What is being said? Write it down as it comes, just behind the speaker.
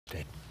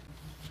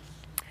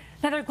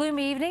Another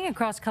gloomy evening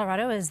across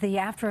Colorado as the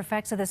after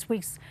effects of this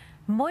week's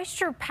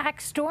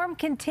moisture-packed storm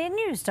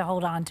continues to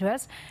hold on to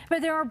us.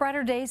 But there are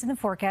brighter days in the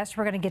forecast.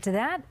 We're going to get to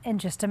that in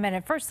just a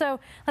minute. First, though,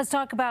 let's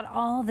talk about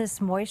all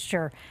this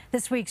moisture.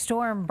 This week's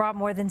storm brought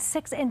more than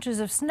 6 inches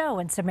of snow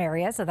in some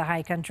areas of the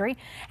high country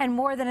and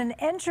more than an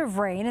inch of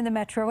rain in the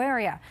metro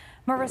area.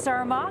 Marissa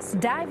Armas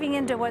diving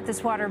into what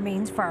this water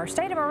means for our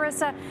state. And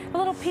Marissa, a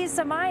little peace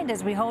of mind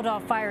as we hold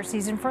off fire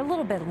season for a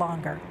little bit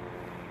longer.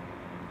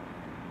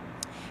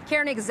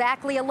 Karen,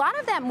 exactly. A lot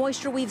of that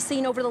moisture we've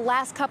seen over the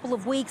last couple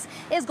of weeks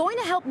is going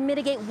to help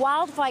mitigate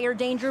wildfire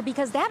danger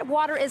because that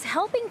water is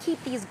helping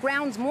keep these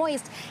grounds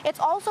moist.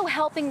 It's also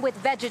helping with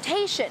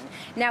vegetation.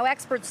 Now,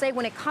 experts say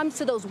when it comes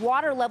to those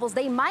water levels,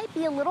 they might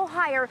be a little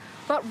higher,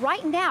 but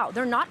right now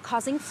they're not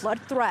causing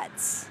flood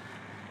threats.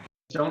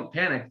 Don't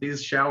panic.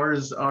 These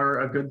showers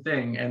are a good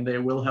thing and they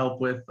will help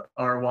with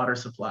our water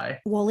supply.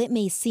 While it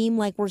may seem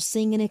like we're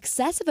seeing an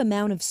excessive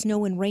amount of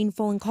snow and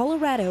rainfall in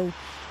Colorado,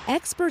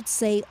 experts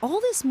say all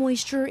this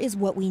moisture is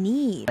what we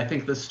need. I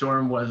think the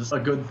storm was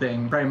a good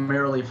thing,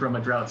 primarily from a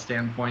drought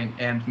standpoint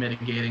and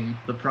mitigating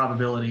the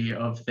probability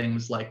of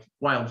things like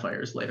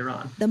wildfires later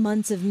on. The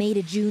months of May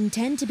to June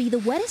tend to be the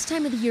wettest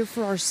time of the year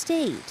for our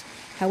state.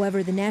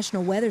 However, the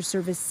National Weather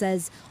Service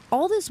says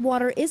all this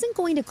water isn't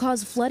going to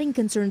cause flooding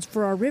concerns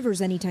for our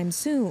rivers anytime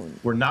soon.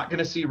 We're not going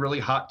to see really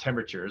hot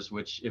temperatures,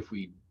 which if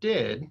we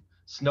did,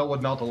 snow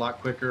would melt a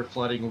lot quicker,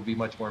 flooding would be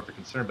much more of a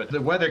concern. But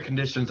the weather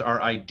conditions are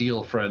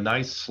ideal for a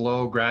nice,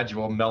 slow,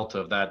 gradual melt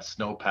of that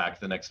snowpack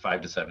the next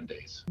 5 to 7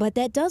 days. But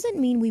that doesn't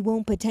mean we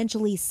won't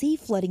potentially see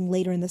flooding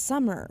later in the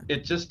summer.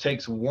 It just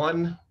takes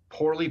one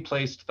poorly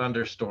placed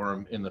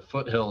thunderstorm in the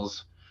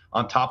foothills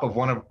on top of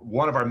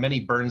one of our many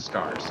burn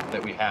scars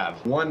that we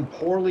have. One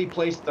poorly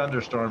placed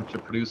thunderstorm to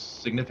produce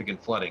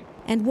significant flooding.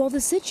 And while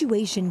the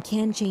situation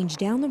can change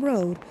down the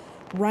road,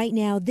 right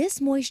now this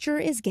moisture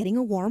is getting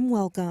a warm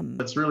welcome.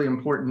 It's really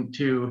important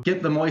to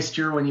get the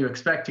moisture when you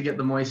expect to get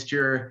the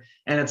moisture.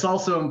 And it's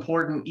also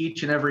important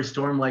each and every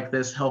storm like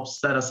this helps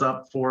set us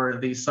up for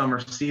the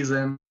summer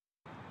season.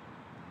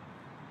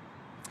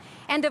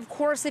 And of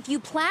course, if you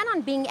plan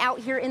on being out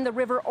here in the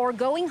river or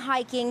going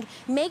hiking,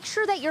 make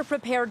sure that you're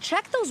prepared.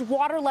 Check those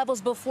water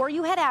levels before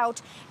you head out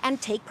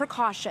and take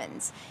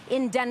precautions.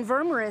 In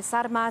Denver,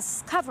 Marissa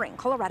Armas covering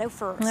Colorado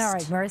First. All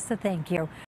right, Marissa, thank you.